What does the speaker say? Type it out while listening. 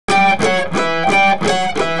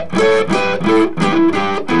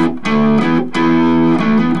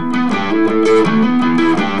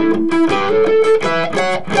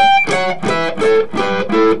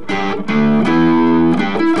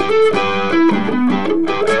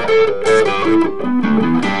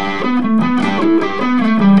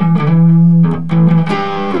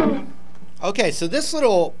Okay, so this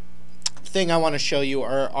little thing I want to show you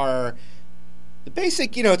are the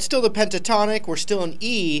basic, it's still the pentatonic, we're still in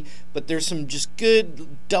E, but there's some just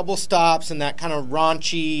good double stops and that kind of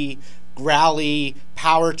raunchy, growly,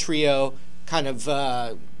 power trio kind of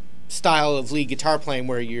style of lead guitar playing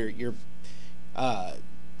where you don't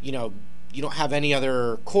have any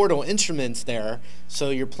other chordal instruments there,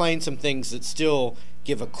 so you're playing some things that still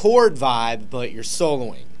give a chord vibe, but you're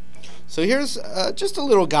soloing. So here's just a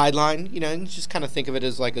little guideline, and just kind of think of it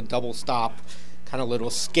as like a double stop, kind of little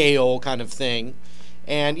scale kind of thing.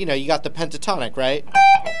 And you got the pentatonic, right?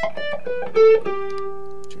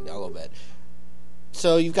 Turn down a little bit.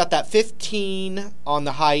 So you've got that 15 on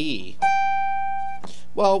the high E.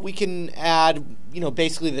 Well, we can add,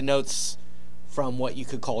 basically the notes from what you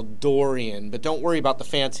could call Dorian, but don't worry about the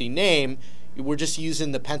fancy name. We're just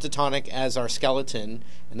using the pentatonic as our skeleton,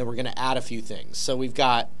 and then we're going to add a few things. So we've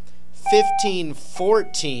got 15,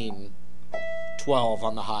 14, 12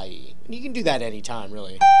 on the high E. And you can do that anytime,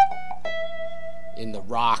 really, in the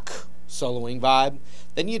rock soloing vibe.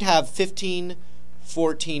 Then you'd have 15,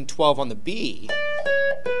 14, 12 on the B.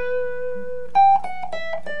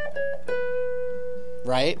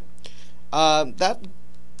 Right?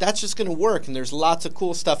 That's just going to work, and there's lots of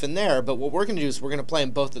cool stuff in there, but what we're going to do is we're going to play them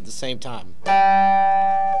both at the same time.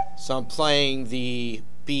 So I'm playing the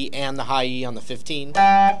B and the high E on the 15,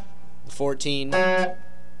 the 14, the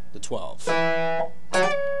 12.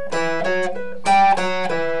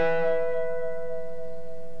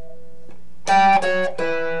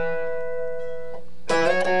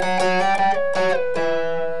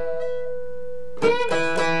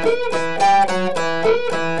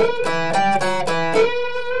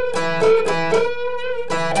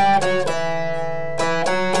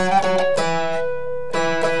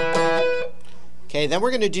 Okay, then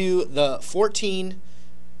we're going to do the 14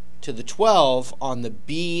 to the 12 on the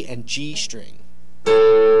B and G string.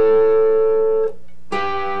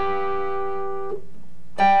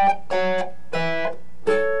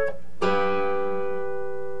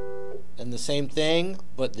 And the same thing,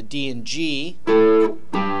 but the D and G. And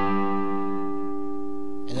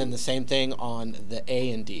then the same thing on the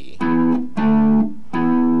A and D.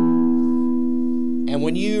 And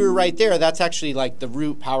when you're right there, that's actually like the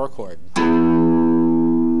root power chord.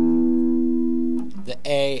 The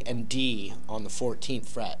A and D on the 14th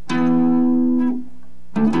fret.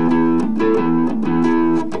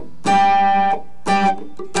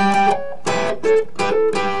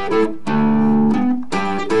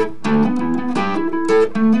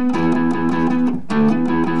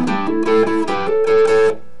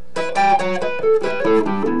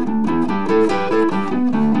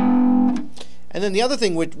 And then the other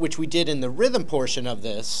thing which we did in the rhythm portion of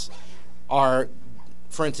this are,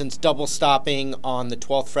 for instance, double stopping on the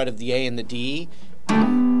 12th fret of the A and the D,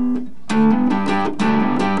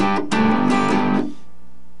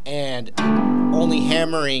 and only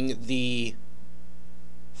hammering the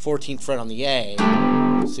 14th fret on the A,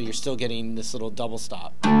 so you're still getting this little double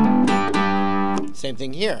stop. Same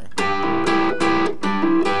thing here.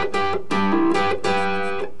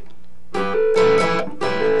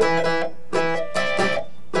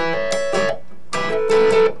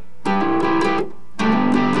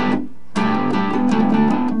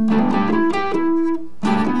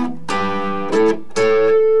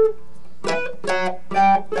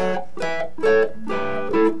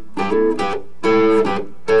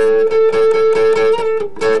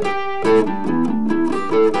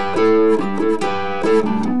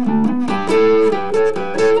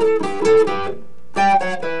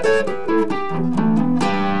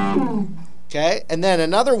 Okay, and then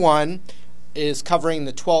another one is covering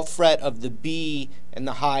the 12th fret of the B and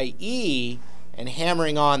the high E and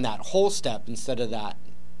hammering on that whole step instead of that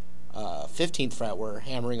 15th fret. We're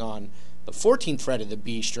hammering on the 14th fret of the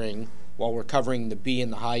B string while we're covering the B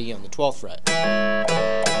and the high E on the 12th fret.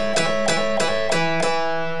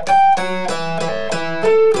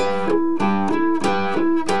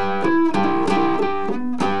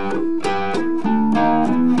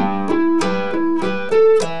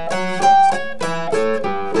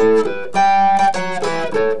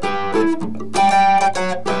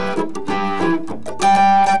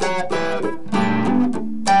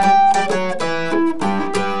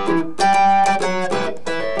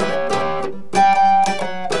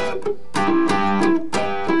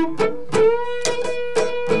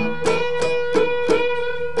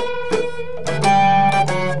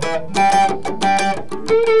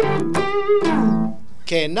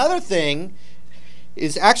 Okay, another thing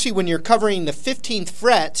is actually when you're covering the 15th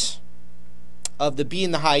fret of the B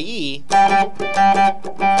and the high E,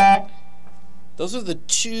 those are the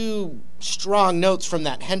two strong notes from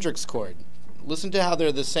that Hendrix chord. listen to how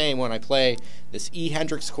they're the same when I play this E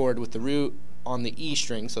Hendrix chord with the root on the E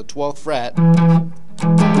string, so 12th fret.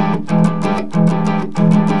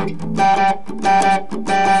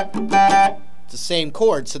 It's the same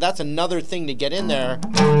chord, so that's another thing to get in there.